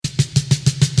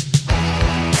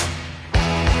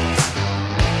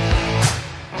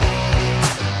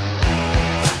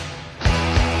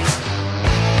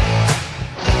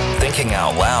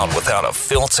down without a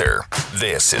filter.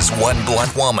 This is One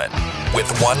Blunt Woman with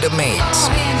Wanda Means.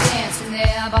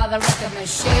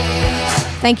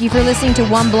 Thank you for listening to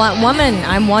One Blunt Woman.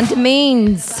 I'm Wanda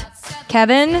Means.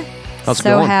 Kevin, How's it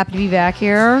so going? happy to be back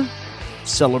here.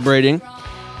 Celebrating.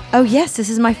 Oh yes, this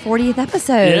is my 40th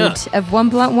episode of One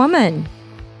Blunt Woman.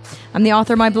 I'm the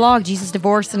author of my blog,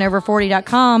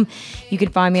 JesusDivorcedAndOver40.com. You can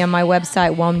find me on my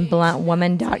website,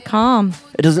 onebluntwoman.com.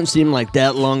 It doesn't seem like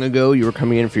that long ago you were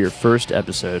coming in for your first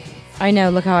episode. I know,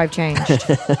 look how I've changed.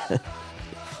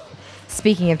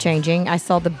 Speaking of changing, I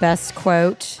saw the best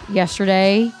quote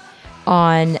yesterday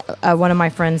on one of my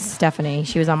friends, Stephanie.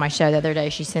 She was on my show the other day.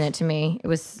 She sent it to me. It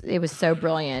was so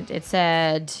brilliant. It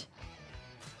said,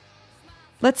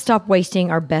 "Let's stop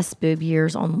wasting our best boob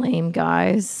years on lame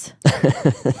guys."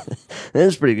 That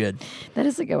is pretty good. That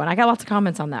is a good one. I got lots of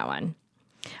comments on that one.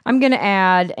 I'm going to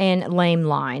add in lame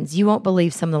lines. You won't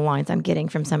believe some of the lines I'm getting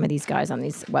from some of these guys on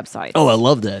these websites. Oh, I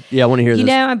love that. Yeah, I want to hear this. You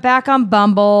know, I'm back on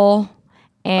Bumble.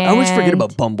 And, I always forget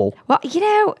about Bumble. Well, you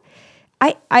know,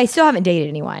 I still haven't dated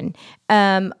anyone.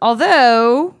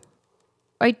 Although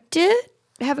I did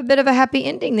have a bit of a happy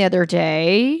ending the other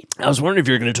day. I was wondering if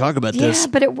you were going to talk about this.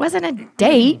 Yeah, but it wasn't a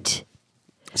date.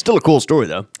 Still a cool story,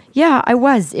 though. Yeah, I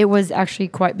was. It was actually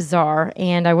quite bizarre.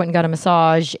 And I went and got a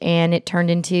massage, and it turned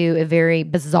into a very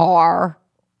bizarre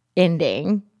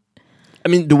ending. I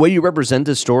mean, the way you represent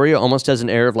this story almost has an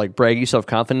air of like braggy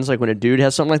self-confidence. Like when a dude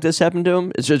has something like this happen to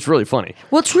him, it's really funny.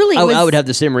 Well, truly, I would have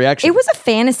the same reaction. It was a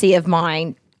fantasy of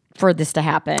mine for this to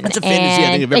happen. That's a fantasy, I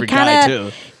think, of every guy,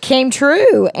 too. Came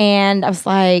true. And I was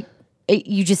like,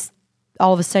 you just,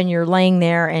 all of a sudden you're laying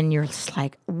there and you're just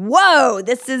like, whoa,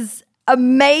 this is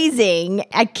amazing.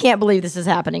 I can't believe this is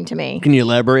happening to me. Can you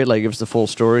elaborate? Like, give us the full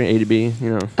story, A to B, you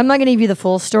know? I'm not going to give you the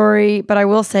full story, but I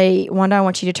will say, Wanda, I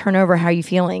want you to turn over. How you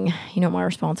feeling? You know what my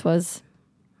response was?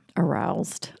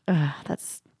 Aroused.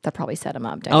 That probably set him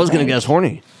up. I was going to guess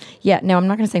horny. Yeah, no, I'm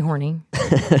not going to say horny.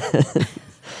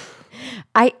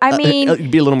 I mean...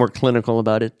 be a little more clinical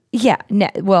about it. Yeah,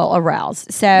 well,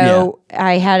 aroused. So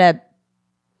I had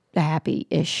a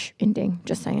happy-ish ending,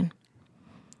 just saying.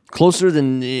 Closer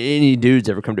than any dudes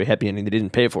ever come to a happy ending they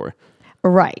didn't pay for.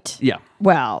 Right. Yeah.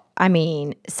 Well, I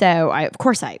mean, so of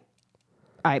course I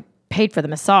paid for the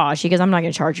massage. He goes, "I'm not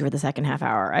going to charge you for the second half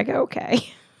hour." I go, "Okay."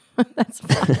 That's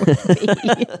fine with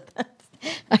me.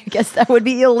 I guess that would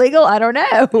be illegal. I don't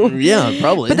know. Yeah,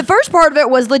 probably. But the first part of it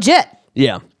was legit.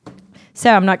 Yeah.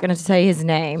 So I'm not going to say his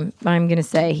name. I'm going to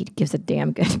say he gives a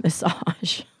damn good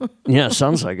massage. Yeah,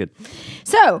 sounds like it.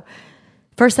 So,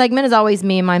 first segment is always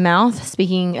me and my mouth.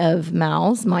 Speaking of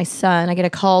mouths, my son, I get a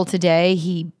call today.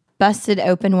 He busted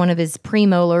open one of his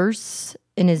premolars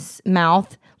in his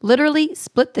mouth, literally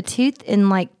split the tooth in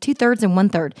like 2/3 and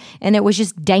 1/3, and it was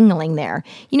just dangling there.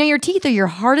 You know, your teeth are your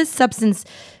hardest substance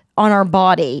on our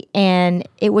body, and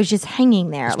it was just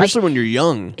hanging there. Especially when you're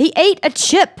young. He ate a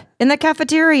chip in the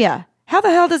cafeteria. How the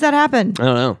hell does that happen? I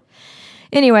don't know.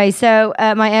 Anyway, so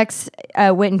my ex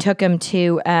went and took him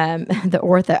to the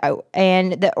ortho,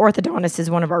 and the orthodontist is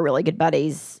one of our really good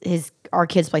buddies. Our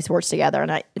kids play sports together,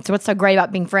 and so what's so great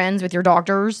about being friends with your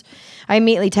doctors? I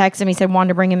immediately texted him. He said, "Wanted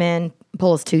to bring him in,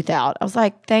 pull his tooth out." I was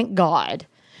like, "Thank God."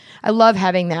 I love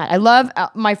having that. I love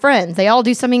my friends. They all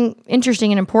do something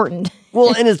interesting and important.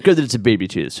 Well, and it's good that it's a baby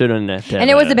tooth, so it doesn't have to have And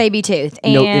it was a baby tooth.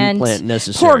 No and implant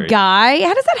necessary. Poor guy.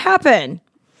 How does that happen?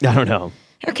 I don't know.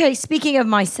 Okay, speaking of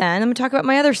my son, I'm going to talk about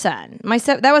my other son.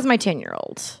 That was my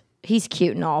 10-year-old. He's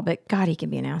cute and all, but God, he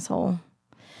can be an asshole.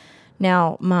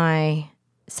 Now, my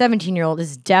 17-year-old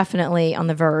is definitely on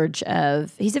the verge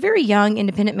of, he's a very young,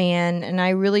 independent man, and I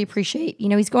really appreciate,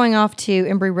 he's going off to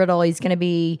Embry-Riddle. He's going to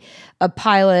be a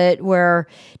pilot where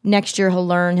next year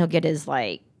he'll get his,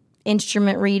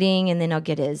 instrument reading, and then he'll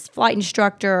get his flight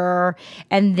instructor,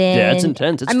 and then... Yeah, it's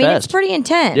intense. It's fast. It's pretty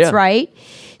intense, right?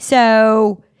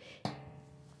 So...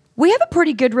 we have a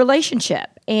pretty good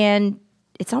relationship, and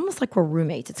it's almost like we're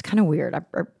roommates. It's kind of weird. I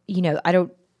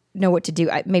don't know what to do.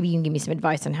 Maybe you can give me some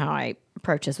advice on how I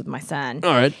approach this with my son.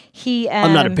 All right.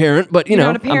 I'm not a parent, but,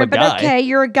 not a parent, I'm a guy. But okay,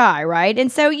 you're a guy, right?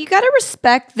 And so you got to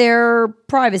respect their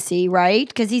privacy, right?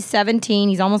 Because he's 17,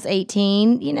 he's almost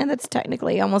 18. That's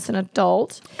technically almost an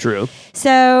adult. True.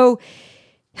 So...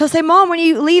 he'll say, "Mom, when are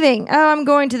you leaving?" "Oh, I'm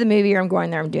going to the movie, or I'm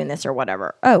going there, I'm doing this or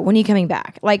whatever." "Oh, when are you coming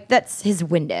back?" That's his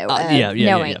window. Yeah.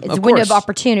 It's a window of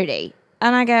opportunity.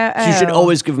 And I go, "Oh." So you should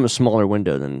always give him a smaller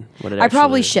window than what it actually I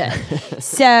probably is. should.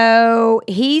 So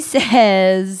he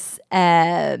says,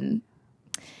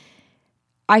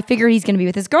 I figured he's going to be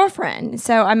with his girlfriend.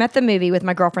 So I'm at the movie with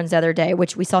my girlfriends the other day,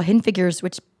 which we saw Hidden Figures,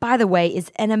 which, by the way, is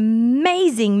an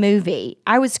amazing movie.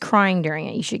 I was crying during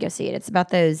it. You should go see it. It's about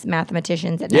those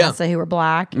mathematicians at NASA who are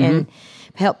black and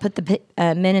help put the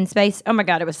men in space. Oh my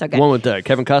God, it was so good. One with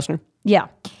Kevin Costner? Yeah.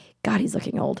 God, he's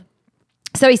looking old.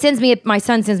 So my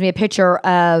son sends me a picture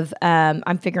of,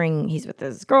 I'm figuring he's with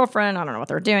his girlfriend. I don't know what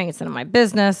they're doing. It's none of my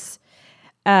business.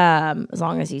 As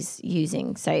long as he's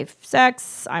using safe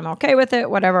sex, I'm okay with it.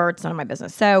 Whatever, it's none of my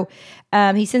business. So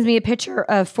he sends me a picture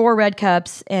of 4 red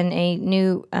cups and a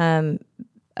new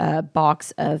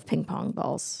box of ping pong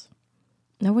balls.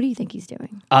 Now, what do you think he's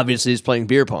doing? Obviously, he's playing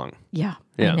beer pong. Yeah.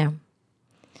 Yeah. I know.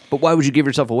 But why would you give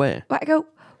yourself away? I go,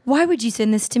 why would you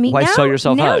send this to me? Why sell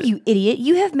yourself now, out? you idiot,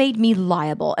 you have made me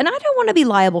liable. And I don't want to be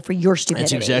liable for your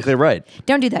stupidity. That's exactly right.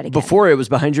 Don't do that again. Before, it was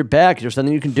behind your back. There's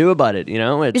something you can do about it, you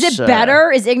know? Is it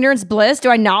better? Is ignorance bliss? Do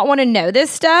I not want to know this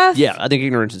stuff? Yeah, I think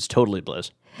ignorance is totally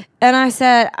bliss. And I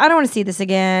said, I don't want to see this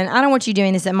again. I don't want you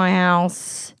doing this at my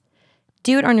house.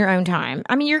 Do it on your own time.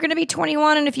 I mean, you're going to be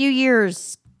 21 in a few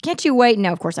years. Can't you wait?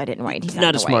 No, of course I didn't wait. He's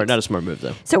Not a smart move,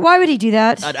 though. So why would he do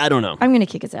that? I don't know. I'm going to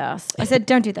kick his ass. I said,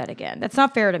 don't do that again. That's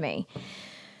not fair to me.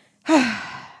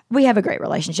 We have a great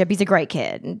relationship. He's a great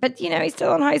kid. But, he's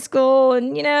still in high school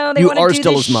and, they want to do are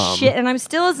still this his mom. shit. And I'm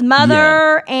still his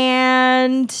mother. Yeah.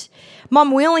 And,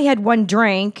 Mom, we only had one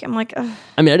drink. I'm like, ugh.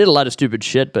 I mean, I did a lot of stupid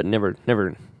shit, but never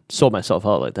sold myself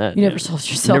out like that. You never sold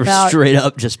yourself out. Straight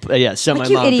up just, sell like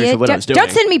my mom idiot. for what I was doing.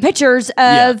 Don't send me pictures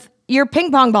of your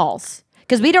ping pong balls.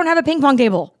 Because we don't have a ping pong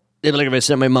table. It'd be like if I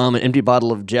sent my mom an empty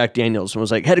bottle of Jack Daniels and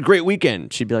was like, had a great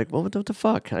weekend. She'd be like, well, what the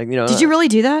fuck? Did you really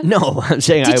do that? No, I'm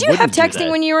saying Did you have texting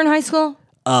when you were in high school?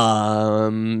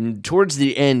 Towards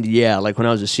the end, yeah, like when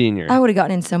I was a senior. I would have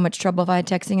gotten in so much trouble if I had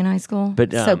texting in high school.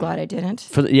 But so glad I didn't.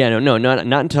 Not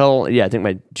until, I think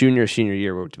my junior, senior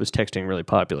year was texting really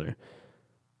popular.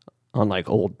 On like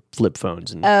old flip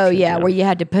phones and where you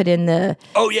had to put in the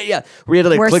where you had to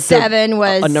like where click 7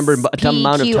 was a number amount of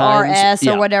times PQRS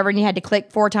or whatever, and you had to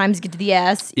click 4 times to get to the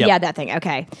S. Yep. Yeah, that thing.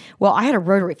 Okay. Well, I had a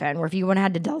rotary phone where if you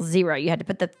had to dial 0, you had to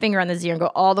put the finger on the 0 and go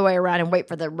all the way around and wait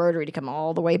for the rotary to come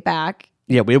all the way back.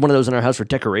 Yeah, we had one of those in our house for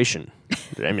decoration.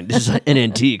 I mean, this is an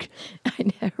antique.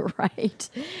 I know, right?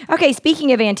 Okay,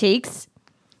 speaking of antiques.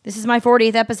 This is my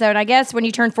 40th episode. I guess when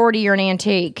you turn 40, you're an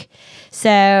antique. So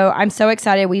I'm so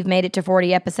excited we've made it to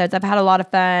 40 episodes. I've had a lot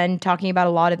of fun talking about a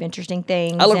lot of interesting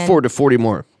things. I look forward to 40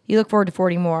 more. You look forward to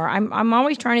 40 more. I'm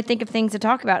always trying to think of things to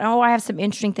talk about. Oh, I have some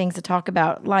interesting things to talk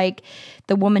about, like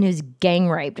the woman who's gang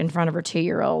raped in front of her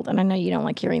 2-year-old. And I know you don't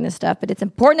like hearing this stuff, but it's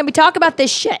important that we talk about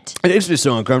this shit. It makes me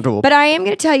so uncomfortable. But I am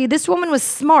going to tell you, this woman was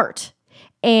smart.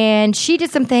 And she did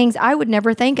some things I would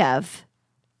never think of.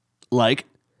 Like?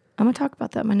 I'm going to talk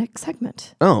about that in my next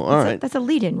segment. Oh, all right. That's a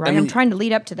lead-in, right? I'm trying to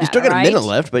lead up to that, You still got a minute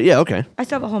left, but yeah, okay. I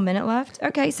still have a whole minute left.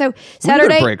 Okay, so Saturday...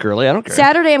 Saturday... break early, I don't care.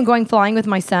 Saturday, I'm going flying with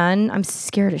my son. I'm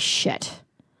scared as shit.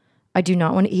 I do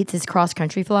not want to eat this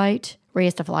cross-country flight where he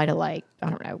has to fly to, like,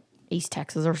 I don't know, East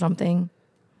Texas or something.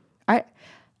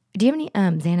 Do you have any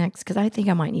Xanax? Because I think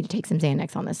I might need to take some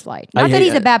Xanax on this flight. Not that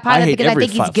he's a bad pilot, because I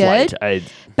think he's good.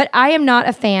 But I am not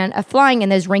a fan of flying in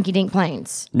those rinky-dink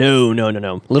planes. No.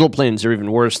 Little planes are even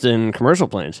worse than commercial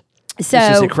planes.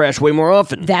 So they crash way more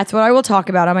often. That's what I will talk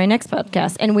about on my next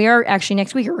podcast. And we are actually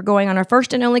next week, we're going on our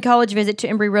first and only college visit to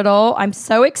Embry-Riddle. I'm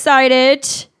so excited.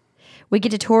 We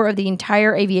get a tour of the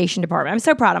entire aviation department. I'm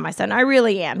so proud of my son. I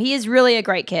really am. He is really a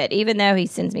great kid, even though he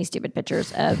sends me stupid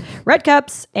pictures of red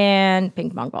cups and ping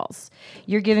pong balls.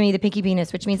 You're giving me the pinky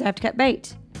penis, which means I have to cut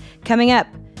bait. Coming up,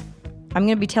 I'm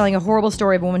going to be telling a horrible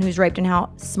story of a woman who's raped and how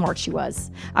smart she was.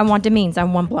 I'm Wanda Means.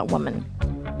 I'm One Blunt Woman.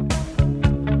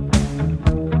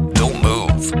 Don't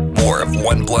move. More of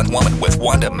One Blunt Woman with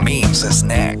Wanda Means is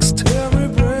next. Every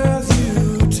breath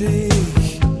you take.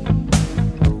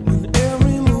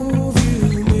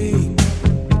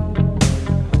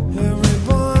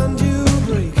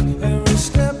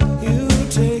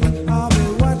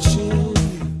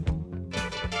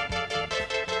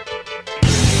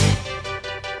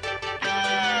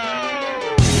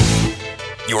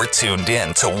 You're tuned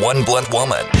in to One Blunt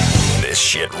Woman. This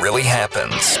shit really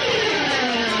happens.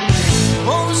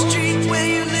 On the street where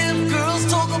you live, girls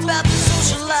talk about the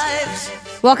social lives.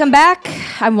 Welcome back.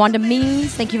 I'm Wanda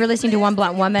Means. Thank you for listening to One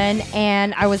Blunt Woman.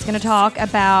 And I was going to talk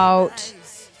about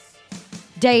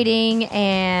dating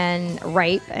and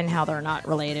rape and how they're not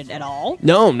related at all.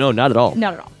 No, not at all.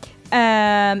 Not at all.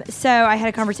 So I had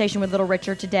a conversation with Little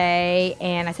Richard today,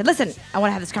 and I said, listen, I want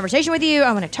to have this conversation with you.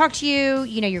 I want to talk to you.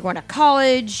 You know, you're going to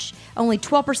college. Only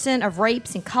 12% of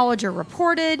rapes in college are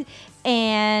reported,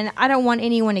 and I don't want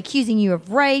anyone accusing you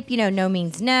of rape. You know, no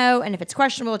means no, and if it's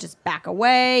questionable, just back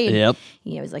away. And, Yep.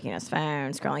 You know, he's looking at his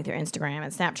phone, scrolling through Instagram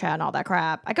and Snapchat and all that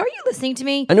crap. I go, are you listening to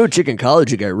me? I know a chick in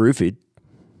college who got roofied.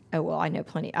 Oh, well, I know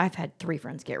plenty. I've had 3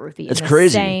 friends get roofied That's in the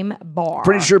crazy. same bar.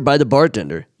 Pretty sure by the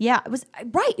bartender. Yeah, it was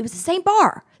right. It was the same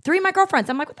bar. 3 of my girlfriends.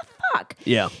 I'm like, what the fuck?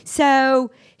 Yeah.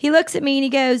 So he looks at me and he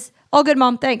goes, "All good,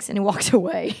 Mom, thanks," and he walks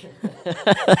away.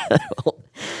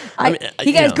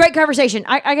 He goes, "Great conversation.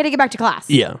 I got to get back to class."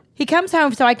 Yeah. He comes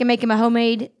home so I can make him a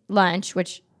homemade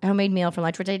meal for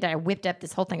lunch, which I did. I whipped up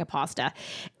this whole thing of pasta,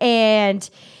 and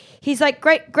he's like,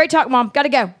 "Great talk, Mom. Got to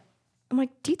go." I'm like,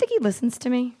 "Do you think he listens to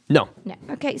me?" No. No.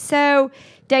 Okay, so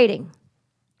dating.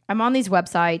 I'm on these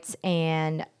websites,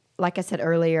 and like I said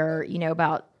earlier, I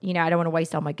don't want to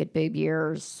waste all my good boob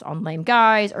years on lame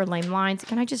guys or lame lines.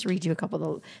 Can I just read you a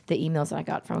couple of the emails that I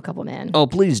got from a couple men? Oh,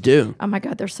 please do. Oh my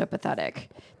God, they're so pathetic.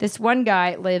 This one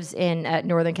guy lives in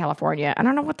Northern California. I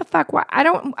don't know what the fuck. Why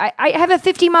I have a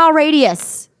 50-mile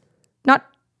radius, not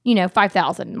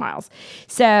 5,000 miles.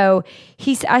 So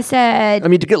I said, I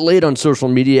mean, to get laid on social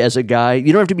media as a guy,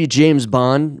 you don't have to be James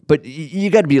Bond, but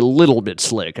you got to be a little bit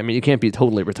slick. I mean, you can't be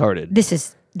totally retarded.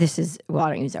 This is, well, I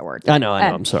don't use that word. I know.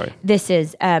 I'm sorry. This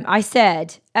is, I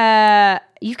said,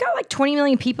 you've got like 20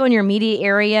 million people in your immediate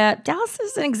area. Dallas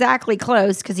isn't exactly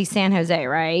close because he's San Jose,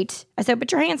 right? I said,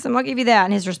 but you're handsome. I'll give you that.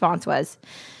 And his response was,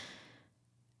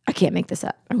 I can't make this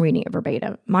up. I'm reading it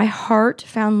verbatim. "My heart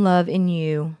found love in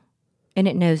you, and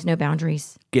it knows no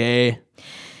boundaries. Gay.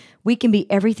 We can be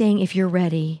everything if you're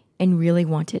ready and really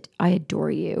want it. I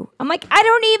adore you." I'm like, I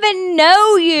don't even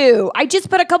know you. I just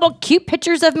put a couple cute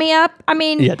pictures of me up. I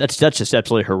mean, Yeah, that's just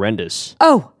absolutely horrendous.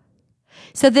 oh.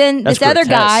 So then That's this other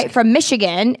guy grotesque. from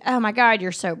Michigan, "Oh my God,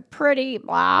 you're so pretty,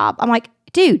 blah." I'm like,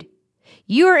 dude,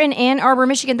 you are in Ann Arbor,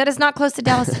 Michigan. That is not close to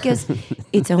Dallas. He goes,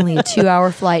 "It's only a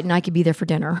 2-hour flight and I could be there for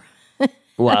dinner."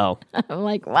 Wow. I'm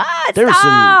like, what? There's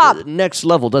Stop. some next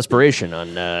level desperation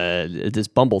on this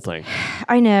Bumble thing.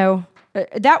 I know.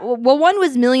 One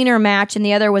was Millionaire Match and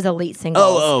the other was Elite Singles.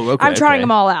 Oh, okay, I'm trying okay.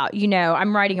 them all out.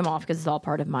 I'm writing them off because it's all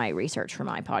part of my research for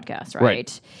my podcast, right?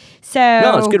 Right. So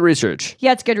No, it's good research.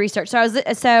 Yeah, it's good research.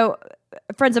 So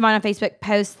friends of mine on Facebook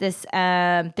post this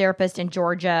therapist in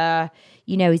Georgia.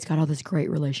 He's got all this great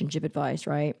relationship advice,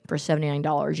 right? For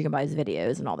 $79, you can buy his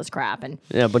videos and all this crap. And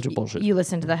Yeah, a bunch of bullshit. you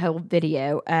listen to the whole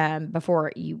video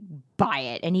before you buy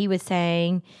it. And he was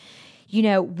saying,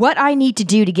 what I need to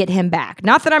do to get him back.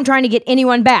 Not that I'm trying to get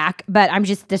anyone back, but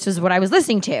this is what I was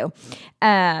listening to.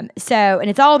 And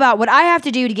it's all about what I have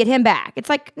to do to get him back. It's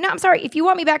like, no, I'm sorry. If you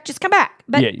want me back, just come back.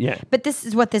 But, Yeah. But this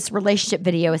is what this relationship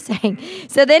video is saying.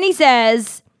 So then he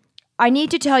says, I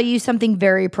need to tell you something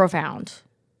very profound.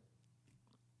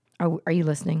 Are you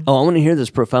listening? Oh, I want to hear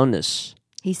this profoundness.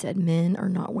 He said, men are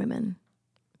not women.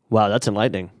 Wow, that's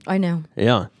enlightening. I know.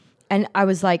 Yeah. And I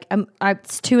was like,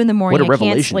 it's 2 a.m. What a I can't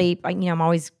revelation. sleep. I'm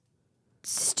always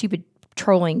stupid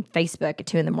trolling Facebook at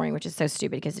 2 a.m, which is so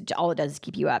stupid because all it does is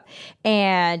keep you up.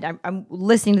 And I'm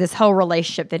listening to this whole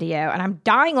relationship video and I'm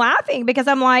dying laughing because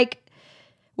I'm like,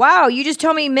 wow, you just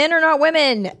told me men are not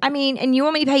women. I mean, and you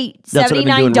want me to pay That's what I've been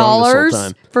doing wrong this whole $79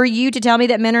 time. for you to tell me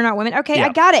that men are not women? Okay, Yeah. I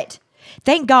got it.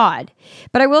 Thank God.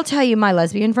 But I will tell you, my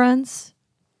lesbian friends,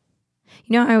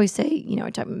 I always say,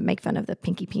 I make fun of the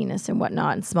pinky penis and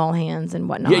whatnot and small hands and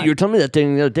whatnot. Yeah, you were telling me that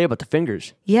thing the other day about the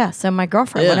fingers. Yeah, so my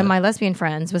girlfriend, one Yeah. of my lesbian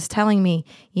friends, was telling me,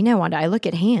 Wanda, I look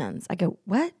at hands. I go,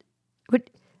 what?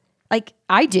 Like,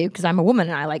 I do, because I'm a woman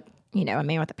and I like, a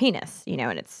man with a penis,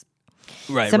 and it's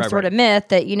some sort of myth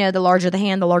that, the larger the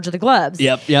hand, the larger the gloves.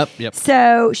 Yep.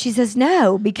 So she says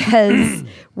no, because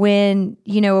when,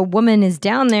 a woman is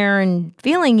down there and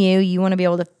feeling you want to be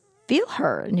able to feel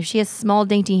her. And if she has small,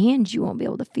 dainty hands, you won't be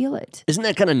able to feel it. Isn't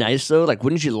that kind of nice, though? Like,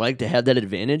 wouldn't you like to have that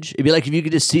advantage? It'd be like if you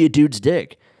could just see a dude's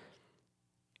dick.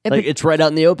 Like, it's right out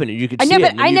in the open and you could I see know, it.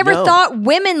 but and I you'd never know. thought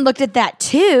women looked at that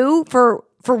too for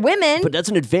women. But that's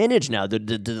an advantage now that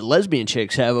the lesbian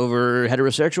chicks have over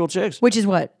heterosexual chicks. Which is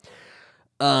what?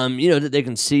 That they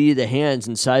can see the hands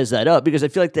and size that up because I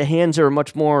feel like the hands are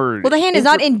much more. Well, the hand is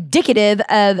not indicative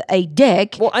of a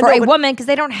dick Well, I for know, a but- woman because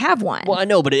they don't have one. Well, I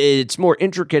know, but it's more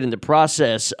intricate in the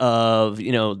process of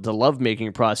the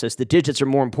lovemaking process. The digits are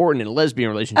more important in a lesbian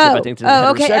relationship, I think, than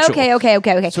a heterosexual.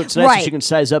 Okay. So it's nice that you can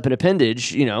size up an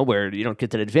appendage, where you don't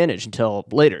get that advantage until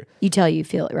later. You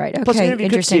feel it, right? Okay, Plus, you could see a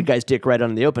interesting. guy's dick right out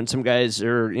in the open. Some guys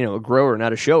are, a grower,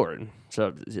 not a shower,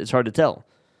 so it's hard to tell.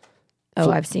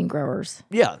 I've seen growers.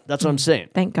 Yeah, that's what I'm saying.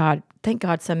 Thank God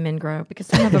some men grow because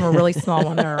some of them are really small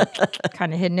when they're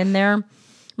kind of hidden in there. I'm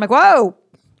like, whoa,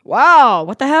 wow,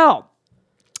 what the hell?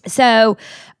 So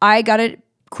I got a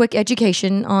quick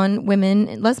education on women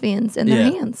and lesbians and their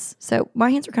Yeah. hands. So my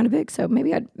hands are kind of big, so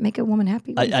maybe I'd make a woman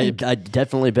happy. What do you I think?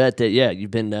 definitely bet that,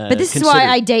 you've been But this is why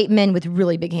I date men with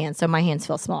really big hands, so my hands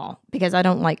feel small. Because I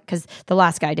don't because the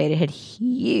last guy I dated had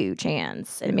huge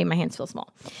hands, and it made my hands feel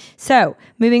small. So,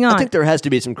 moving on. I think there has to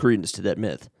be some credence to that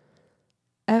myth.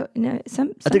 Oh, no, I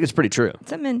think it's pretty true.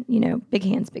 some men, big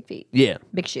hands, big feet. Yeah.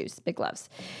 Big shoes, big gloves.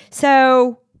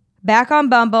 So, back on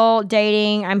Bumble,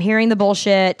 dating, I'm hearing the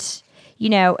bullshit.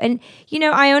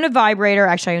 I own a vibrator.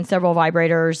 Actually, I own several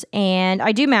vibrators, and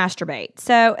I do masturbate.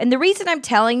 So, and the reason I'm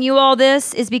telling you all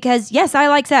this is because, yes, I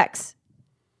like sex,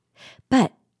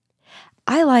 but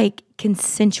I like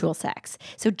consensual sex.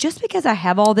 So just because I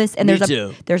have all this, and Me there's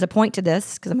too. a point to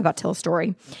this because I'm about to tell a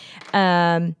story.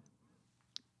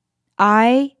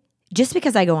 Just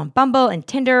because I go on Bumble and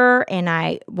Tinder and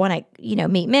I want to,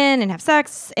 meet men and have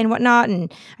sex and whatnot,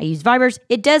 and I use vibers,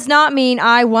 it does not mean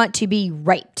I want to be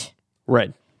raped.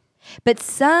 Right. But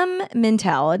some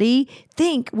mentality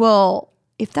think, well,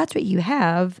 if that's what you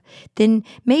have, then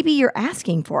maybe you're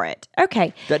asking for it.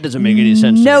 Okay. That doesn't make any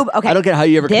sense. No, to me. okay. I don't get how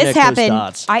you ever this connect happened,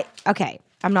 those dots. Okay.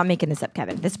 I'm not making this up,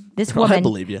 Kevin. This Oh, woman, I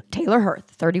believe you. Taylor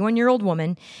Hirth, 31-year-old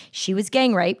woman, she was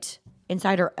gang raped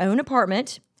inside her own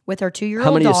apartment with her 2-year-old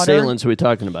How many daughter. assailants are we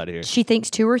talking about here? She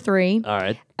thinks 2 or 3. All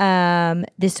right.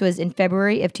 This was in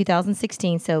February of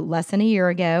 2016, so less than a year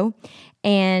ago.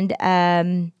 And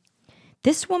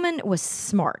this woman was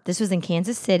smart. This was in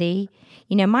Kansas City.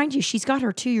 Mind you, she's got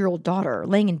her 2-year-old daughter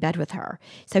laying in bed with her.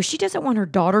 So she doesn't want her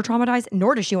daughter traumatized,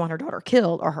 nor does she want her daughter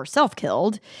killed or herself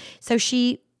killed. So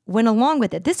she went along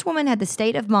with it. This woman had the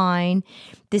state of mind,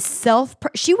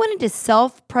 she went into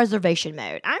self-preservation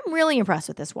mode. I'm really impressed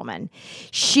with this woman.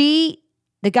 The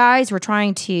guys were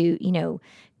trying to,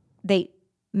 they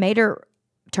made her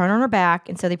turn on her back,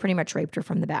 and so they pretty much raped her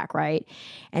from the back, right?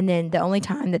 And then the only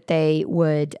time that they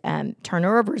would turn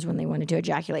her over is when they wanted to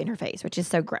ejaculate in her face, which is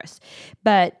so gross.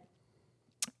 But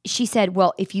she said,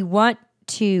 well, if you want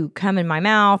to come in my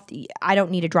mouth, I don't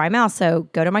need a dry mouth, so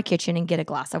go to my kitchen and get a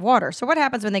glass of water. So what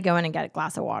happens when they go in and get a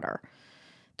glass of water?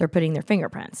 They're putting their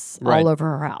fingerprints all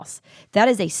over her house. That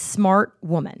is a smart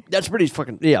woman. That's pretty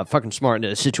fucking smart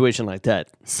in a situation like that.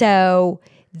 So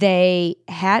they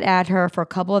had at her for a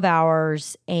couple of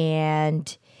hours,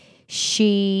 and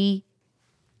she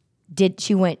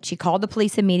called the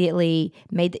police immediately,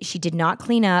 she did not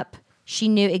clean up. She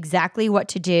knew exactly what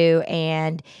to do,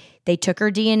 and they took her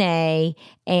DNA,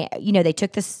 and they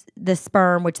took the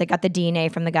sperm, which they got the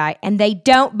DNA from the guy, and they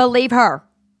don't believe her.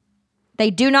 They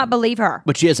do not believe her.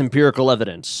 But she has empirical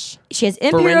evidence. She has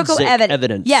empirical Forensic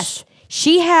evidence. Yes.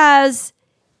 She has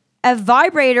a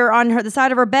vibrator on the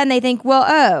side of her bed, and they think,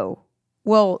 well,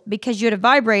 because you had a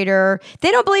vibrator,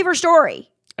 they don't believe her story.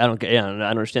 I don't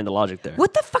understand the logic there.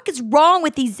 What the fuck is wrong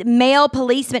with these male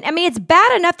policemen? I mean, it's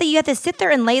bad enough that you have to sit there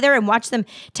and lay there and watch them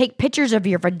take pictures of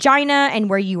your vagina and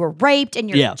where you were raped and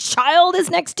your child is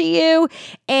next to you,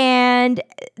 and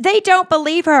they don't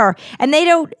believe her, and they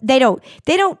don't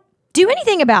do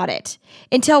anything about it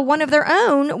until one of their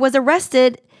own was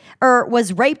arrested or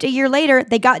was raped a year later.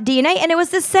 They got DNA, and it was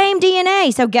the same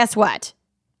DNA. So guess what?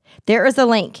 There is a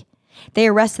link. They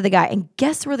arrested the guy, and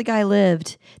guess where the guy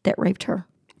lived that raped her?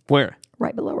 Where?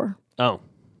 Right below her. Oh.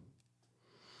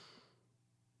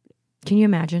 Can you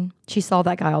imagine? She saw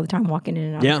that guy all the time walking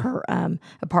in and out of her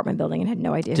apartment building and had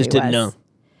no idea who he was. Just didn't know.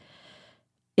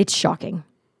 It's shocking.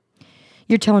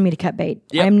 You're telling me to cut bait.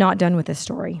 Yep. I am not done with this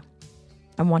story.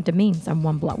 I'm one to means. I'm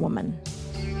one blunt woman.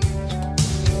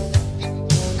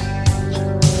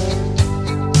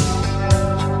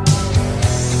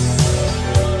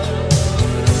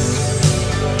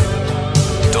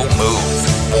 Don't move.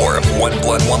 More of One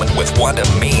Blunt Woman with Wanda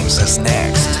Means is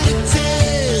next.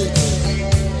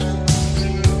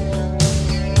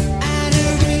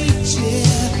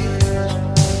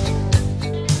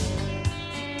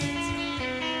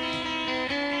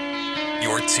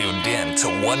 You're tuned in to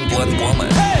One Blunt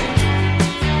Woman.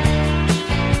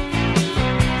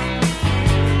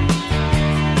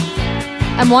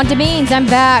 I'm Wanda Means. I'm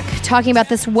back talking about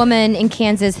this woman in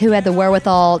Kansas who had the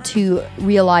wherewithal to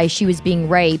realize she was being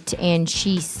raped, and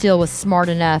she still was smart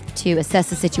enough to assess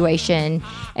the situation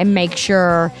and make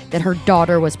sure that her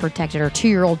daughter was protected, her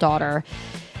 2-year-old daughter.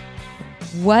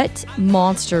 What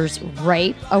monsters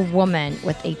rape a woman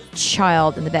with a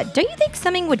child in the bed? Don't you think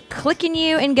something would click in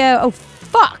you and go, oh,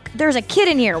 fuck, there's a kid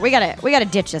in here. We gotta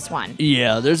ditch this one.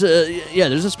 Yeah, there's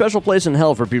a special place in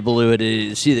hell for people who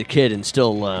would see the kid and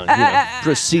still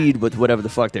proceed with whatever the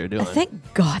fuck they're doing.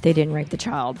 Thank God they didn't rape the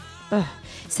child. Ugh.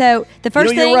 So the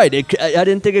first thing, you're right. I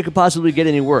didn't think it could possibly get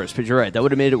any worse, but you're right. That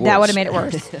would have made it worse. That would have made it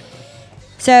worse.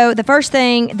 So the first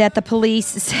thing that the police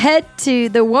said to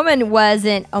the woman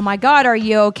wasn't, "Oh my God, are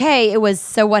you okay?" It was,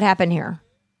 "So what happened here?"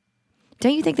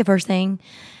 Don't you think the first thing?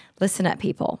 Listen up,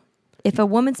 people. If a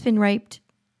woman's been raped,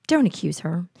 don't accuse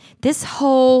her. This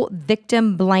whole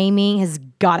victim blaming has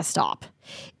got to stop.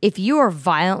 If you are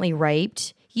violently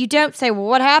raped, you don't say, "Well,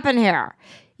 what happened here?"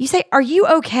 You say, "Are you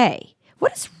okay?"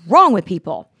 What is wrong with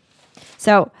people?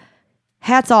 So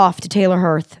hats off to Taylor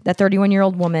Hirth, that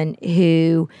 31-year-old woman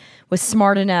who was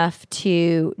smart enough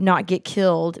to not get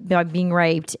killed by being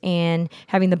raped and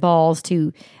having the balls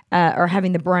to, or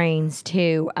having the brains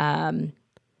to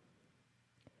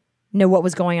know what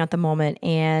was going on at the moment.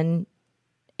 And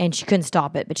she couldn't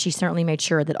stop it, but she certainly made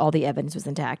sure that all the evidence was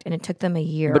intact. And it took them a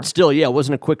year. But still, yeah, it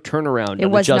wasn't a quick turnaround. It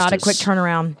was not a quick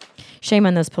turnaround. Shame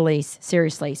on those police.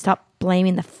 Seriously. Stop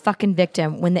blaming the fucking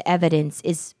victim when the evidence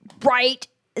is right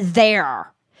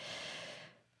there.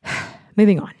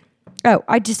 Moving on. Oh,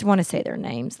 I just want to say their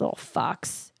names, little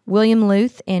fucks. William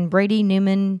Luth and Brady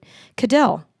Newman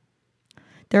Cadell.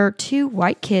 They're two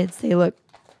white kids. They look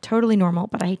totally normal,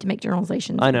 but I hate to make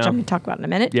generalizations, I know. which I'm going to talk about in a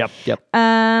minute. Yep.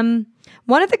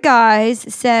 One of the guys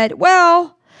said,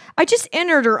 "Well, I just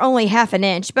entered her only half an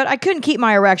inch, but I couldn't keep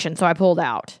my erection, so I pulled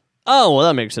out." Oh, well,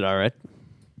 that makes it all right.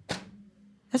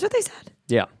 That's what they said.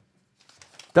 Yeah.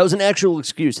 That was an actual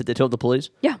excuse that they told the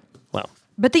police? Yeah. Wow.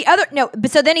 But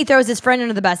but so then he throws his friend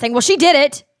under the bus saying, "Well, she did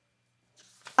it."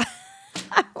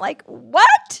 I'm like,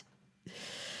 what?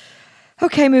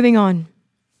 Okay, moving on.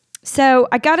 So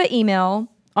I got an email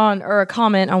or a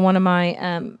comment on one of my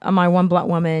on my One Blunt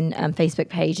Woman Facebook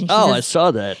page, and she says, I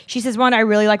saw that. She says, "One, I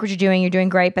really like what you're doing. You're doing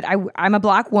great, but I'm a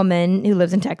black woman who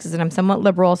lives in Texas, and I'm somewhat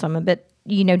liberal, so I'm a bit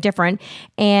different.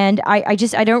 And I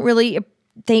don't really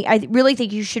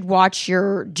think you should watch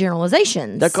your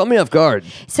generalizations." That caught me off guard.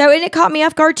 So, and it caught me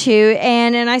off guard too.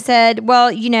 And I said,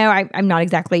 "Well, I'm not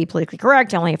exactly politically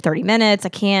correct. I only have 30 minutes.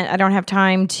 I don't have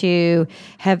time to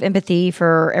have empathy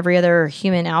for every other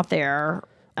human out there."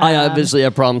 I obviously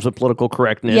have problems with political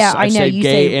correctness. Yeah, I know. say you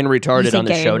gay say, and retarded on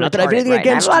the show. Not that I have anything right.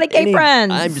 against I have a lot of gay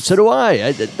friends. So do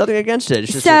I. Nothing against it.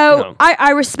 It's just so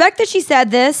I respect that she said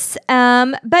this.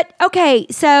 But okay,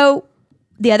 so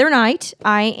the other night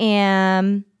now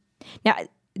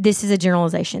this is a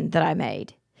generalization that I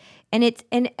made. And it's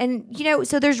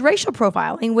so there's racial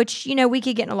profiling, which we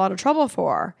could get in a lot of trouble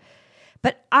for.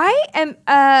 But I am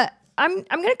I'm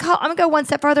gonna go one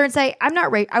step further and say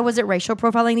I wasn't racial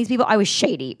profiling these people. I was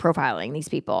shady profiling these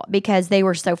people because they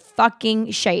were so fucking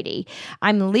shady.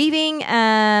 I'm leaving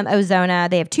Ozona.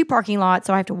 They have two parking lots,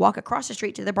 so I have to walk across the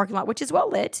street to the parking lot, which is well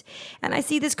lit. And I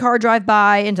see this car drive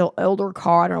by, an older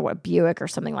car, I don't know what, Buick or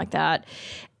something like that.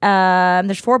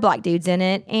 There's 4 black dudes in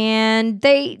it, and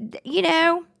they,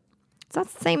 it's not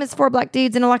the same as 4 black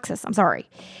dudes in a Lexus. I'm sorry.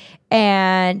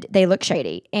 And they look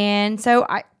shady. And so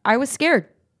I was scared.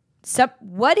 So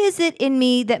what is it in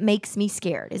me that makes me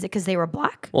scared? Is it because they were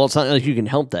black? Well, it's not like you can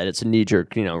help that. It's a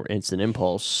knee-jerk, instant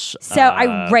impulse. So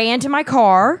I ran to my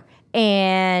car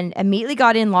and immediately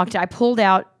got in, locked it. I pulled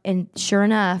out, and sure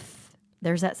enough,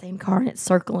 there's that same car, and it's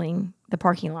circling the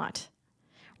parking lot.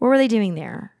 What were they doing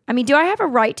there? I mean, do I have a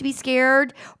right to be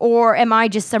scared, or am I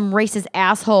just some racist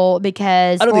asshole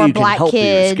because 4 black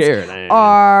kids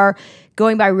are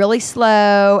going by really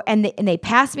slow, and they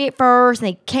passed me at first, and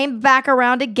they came back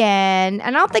around again,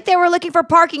 and I don't think they were looking for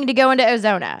parking to go into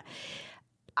Ozona.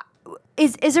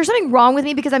 Is there something wrong with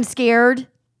me because I'm scared?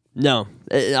 No,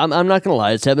 I'm not gonna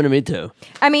lie. It's happened to me too.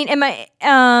 I mean,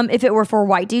 if it were 4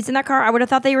 white dudes in that car, I would have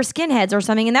thought they were skinheads or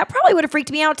something, and that probably would have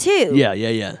freaked me out too.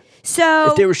 Yeah. So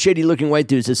if they were shady-looking white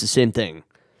dudes, it's the same thing.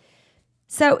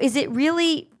 So is it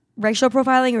really racial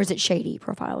profiling, or is it shady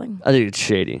profiling? I think it's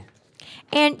shady.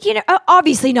 And,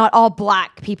 obviously not all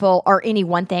black people are any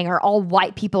one thing, or all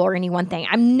white people are any one thing.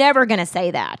 I'm never going to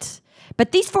say that.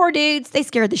 But these 4 dudes, they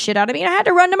scared the shit out of me, and I had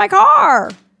to run to my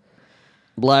car.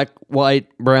 Black, white,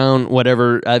 brown,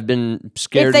 whatever. I've been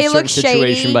scared in a certain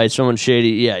situation by someone shady.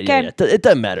 Yeah. It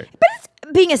doesn't matter. But it's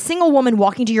being a single woman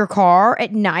walking to your car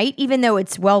at night, even though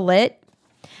it's well lit,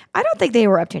 I don't think they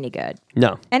were up to any good.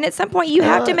 No. And at some point, you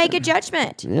have to make a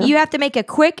judgment. Yeah. You have to make a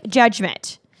quick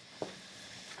judgment.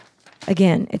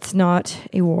 Again, it's not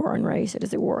a war on race. It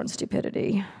is a war on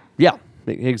stupidity. Yeah,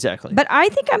 exactly. But I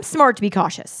think I'm smart to be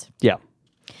cautious. Yeah.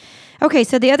 Okay,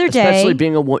 so the other day... Especially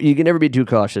being you can never be too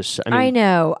cautious. I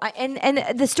know. And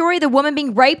the story of the woman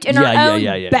being raped in her own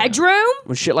bedroom? Yeah.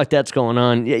 When shit like that's going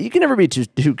on, you can never be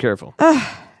too careful.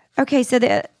 Okay, so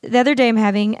the other day I'm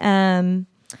having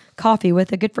coffee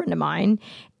with a good friend of mine,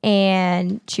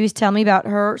 and she was telling me about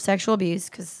her sexual abuse,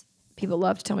 because people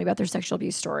love to tell me about their sexual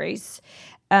abuse stories.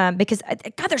 Because,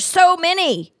 God, there's so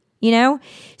many,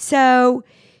 So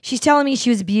she's telling me she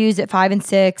was abused at 5 and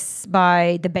 6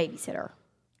 by the babysitter.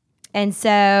 And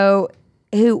so,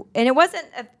 and it wasn't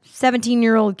a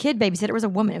 17-year-old kid babysitter. It was a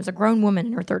woman. It was a grown woman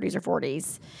in her 30s or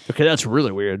 40s. Okay, that's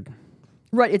really weird.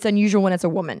 Right. It's unusual when it's a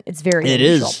woman. It's very It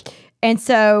unusual. is. And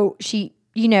so she,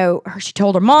 she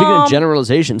told her mom. Speaking of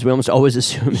generalizations, we almost always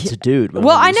assume it's a dude. Well,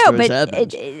 I know, but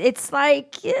it's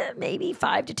like maybe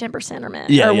 5 to 10% are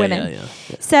men or women. Yeah.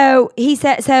 So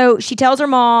she tells her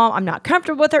mom, I'm not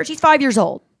comfortable with her. She's 5 years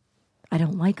old. I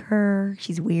don't like her.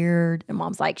 She's weird. And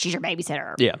mom's like, she's your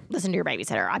babysitter. Yeah. Listen to your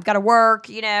babysitter. I've got to work,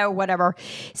 whatever.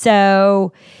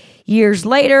 So years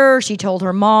later, she told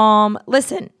her mom,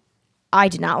 listen, I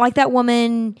did not like that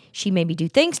woman. She made me do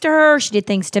things to her. She did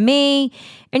things to me.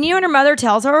 And you know what her mother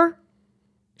tells her?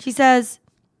 She says,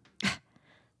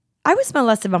 I was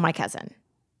molested by my cousin.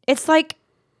 It's like,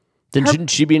 then shouldn't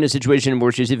she be in a situation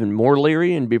where she's even more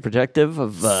leery and be protective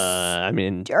of, or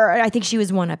I think she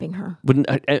was one-upping her.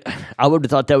 I would have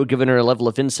thought that would give her a level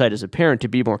of insight as a parent to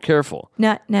be more careful.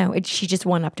 No, she just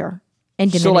one-upped her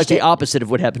and diminished So like the it. opposite of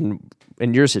what happened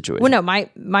in your situation. Well, no, my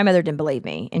mother didn't believe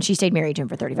me, and she stayed married to him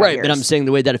for 35 years. Right, but I'm saying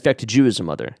the way that affected you as a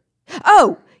mother.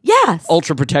 Oh, yes.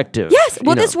 Ultra protective. Yes.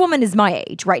 Well, this woman is my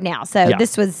age right now. So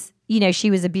this was,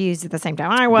 she was abused at the same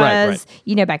time I was,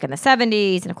 back in the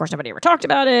 70s. And of course, nobody ever talked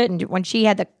about it. And when she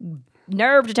had the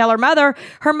nerve to tell her mother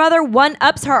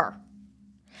one-ups her.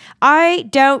 Why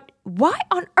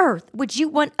on earth would you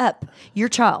one-up your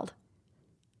child?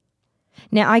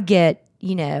 Now, I get,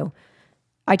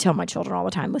 I tell my children all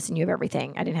the time, listen, you have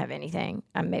everything. I didn't have anything.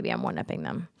 Maybe I'm one-upping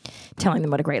them, telling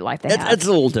them what a great life they have. That's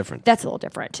a little different. That's a little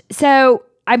different. So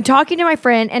I'm talking to my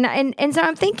friend, and so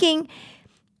I'm thinking,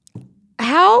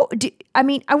 I want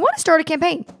to start a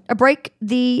campaign, a Break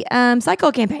the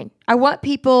Cycle campaign. I want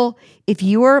people, if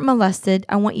you were molested,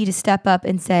 I want you to step up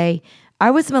and say, I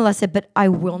was molested, but I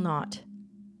will not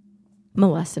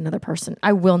molest another person.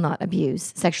 I will not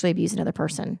sexually abuse another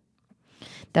person.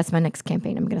 That's my next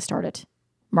campaign. I'm going to start it.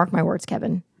 Mark my words,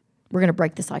 Kevin. We're going to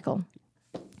break the cycle.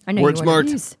 I know Words you weren't marked.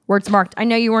 abused. Words marked. I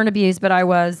know you weren't abused, but I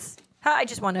was. I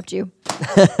just one-upped you.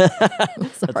 Sorry,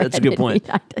 That's a good point.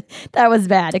 That was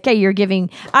bad. Okay,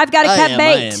 I've got to cut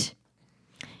bait.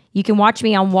 You can watch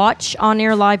me on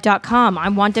watchonairlive.com.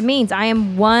 I'm Wanda Means. I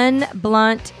am one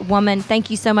blunt woman. Thank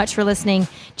you so much for listening.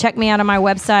 Check me out on my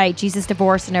website,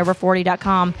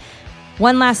 JesusDivorceAndOver40.com.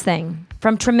 One last thing.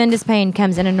 From tremendous pain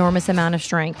comes an enormous amount of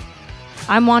strength.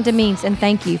 I'm Wanda Means, and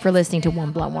thank you for listening to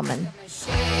One Blunt Woman.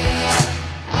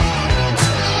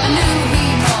 I knew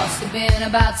he must have been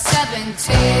about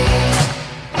 17.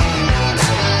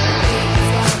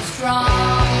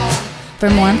 For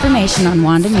more information on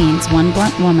Wanda Means One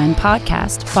Blunt Woman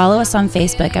podcast, follow us on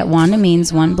Facebook at Wanda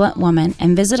Means One Blunt Woman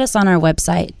and visit us on our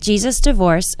website,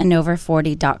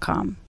 JesusDivorceAndOver40.com.